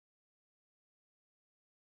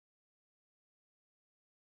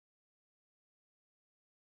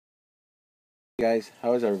Guys,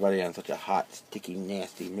 how is everybody on such a hot, sticky,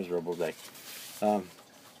 nasty, miserable day? I'm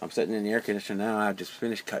sitting in the air conditioner now. I just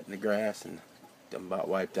finished cutting the grass and I'm about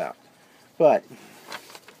wiped out. But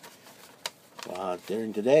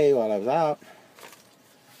during today, while I was out,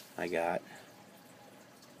 I got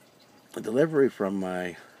a delivery from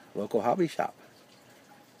my local hobby shop,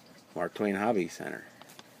 Mark Twain Hobby Center,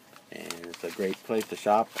 and it's a great place to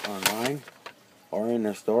shop online or in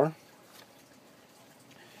their store.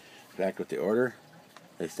 Back with the order,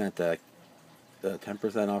 they sent the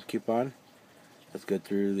 10% off coupon. That's good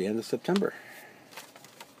through the end of September,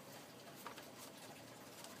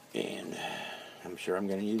 and I'm sure I'm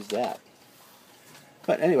going to use that.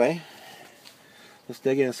 But anyway, let's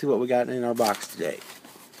dig in and see what we got in our box today.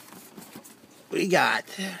 We got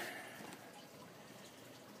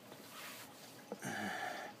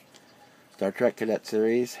Star Trek Cadet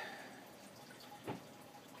Series,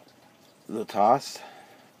 the TOS,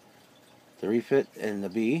 the Refit, and the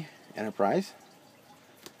B Enterprise,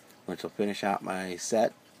 which will finish out my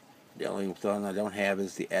set. The only one I don't have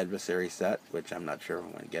is the Adversary set, which I'm not sure if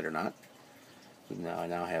I'm going to get or not. I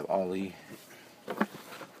now have all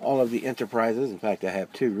of the Enterprises. In fact, I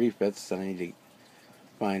have 2 refits, so I need to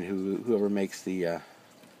find whoever makes the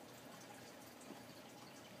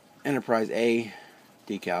Enterprise A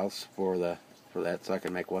decals for that, so I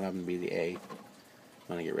can make one of them be the A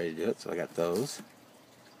when I get ready to do it. So I got those.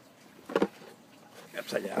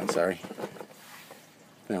 Upside down, sorry.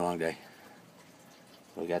 Been a long day.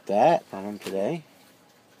 We got that from them today.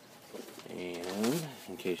 And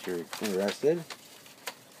in case you're interested,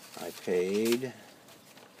 I paid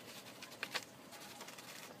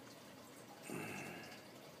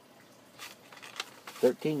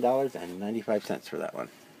 $13.95 for that one.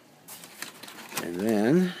 And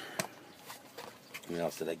then, what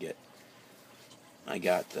else did I get? I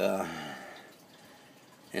got an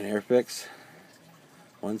Airfix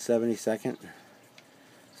 172nd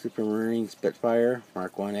Supermarine Spitfire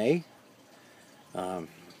Mark 1A.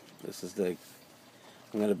 This is I'm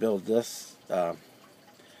going to build this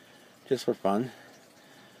just for fun.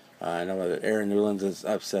 I know that Aaron Newlands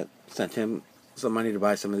I've sent him some money to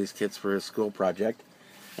buy some of these kits for his school project,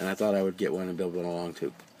 and I thought I would get one and build one along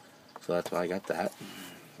too. So that's why I got that,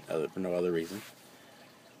 for no other reason.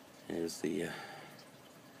 Here's the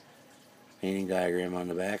painting diagram on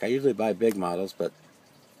the back. I usually buy big models, but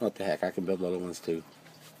what the heck, I can build little ones too.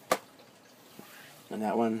 And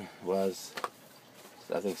that one was,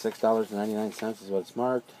 I think, $6.99 is what it's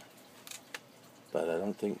marked. But I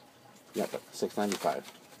don't think, yeah, but $6.95.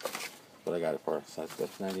 What I got it for. So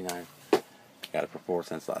that's $6.99. Got it for 4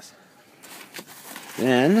 cents less.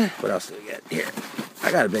 Then, what else did we get? Here,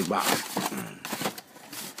 I got a big box.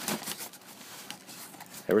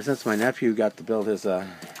 Ever since my nephew got to build his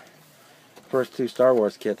first 2 Star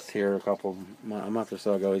Wars kits here a month or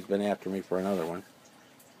so ago, he's been after me for another one.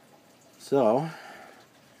 So,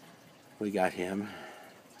 we got him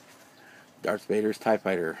Darth Vader's TIE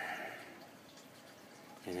Fighter.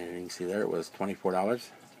 And you can see there it was $24.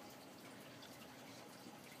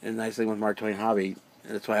 And the nice thing with Mark Twain Hobby,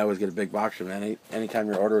 that's why I always get a big box from them. Anytime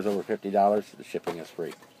your order is over $50, the shipping is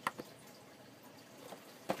free.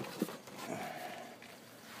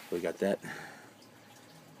 We got that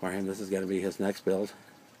for him. This is going to be his next build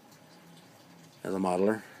as a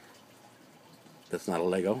modeler. That's not a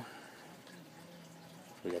Lego.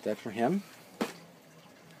 We got that for him.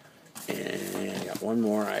 And I got one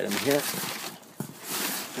more item here.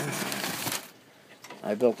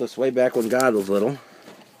 I built this way back when God was little,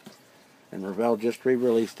 and Revell just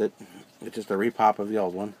re-released it. It's just a repop of the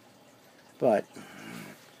old one, but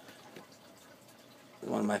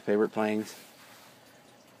one of my favorite planes,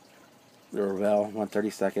 the Revell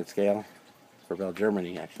 1/32 scale, Revell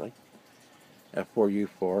Germany actually,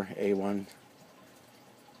 F4U4 A1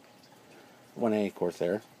 1A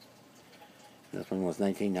Corsair. This one was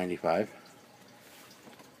 $19.95.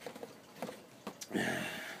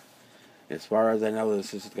 As far as I know,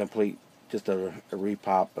 this is just a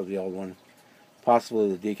repop of the old one.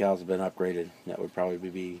 Possibly the decals have been upgraded. That would probably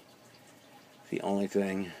be the only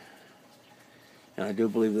thing. And I do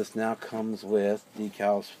believe this now comes with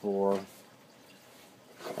decals for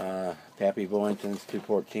Pappy Boyington's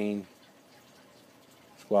 214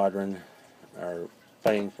 Squadron, or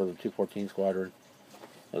playing for the 214 Squadron,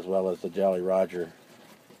 as well as the Jolly Roger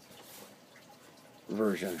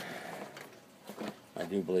version. I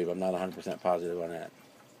do believe. I'm not 100% positive on that.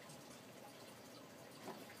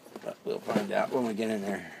 But we'll find out when we get in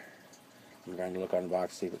there. I'm trying to look on the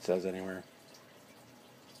box, see if it says anywhere.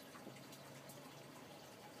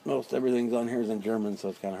 Most everything's on here is in German, so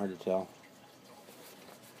it's kind of hard to tell.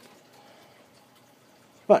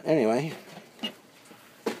 But anyway,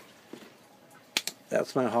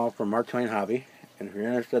 that's my haul from Mark Twain Hobby. And if you're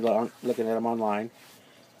interested in looking at them online,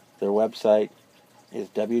 their website is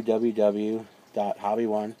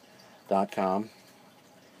www.hobby1.com.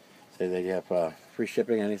 Say they have free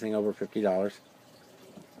shipping, anything over $50.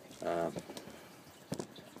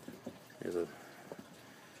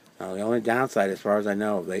 Now the only downside, as far as I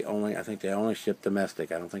know, I think they only ship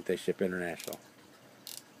domestic. I don't think they ship international.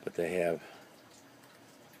 But they have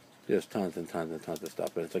just tons and tons and tons of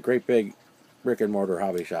stuff. But it's a great big brick and mortar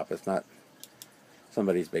hobby shop. It's not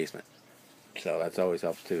somebody's basement. So that's always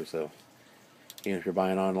helps too. So even if you're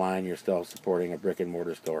buying online, you're still supporting a brick and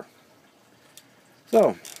mortar store.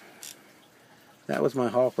 So that was my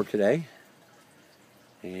haul for today.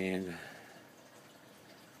 And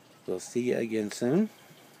we'll see you again soon.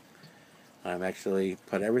 I'm actually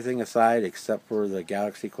put everything aside except for the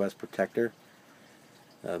Galaxy Quest Protector.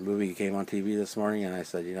 The movie came on TV this morning and I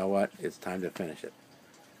said, you know what, it's time to finish it.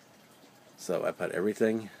 So I put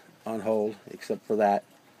everything on hold except for that,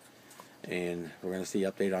 and we're going to see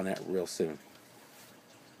an update on that real soon.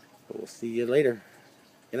 But we'll see you later.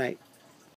 Good night.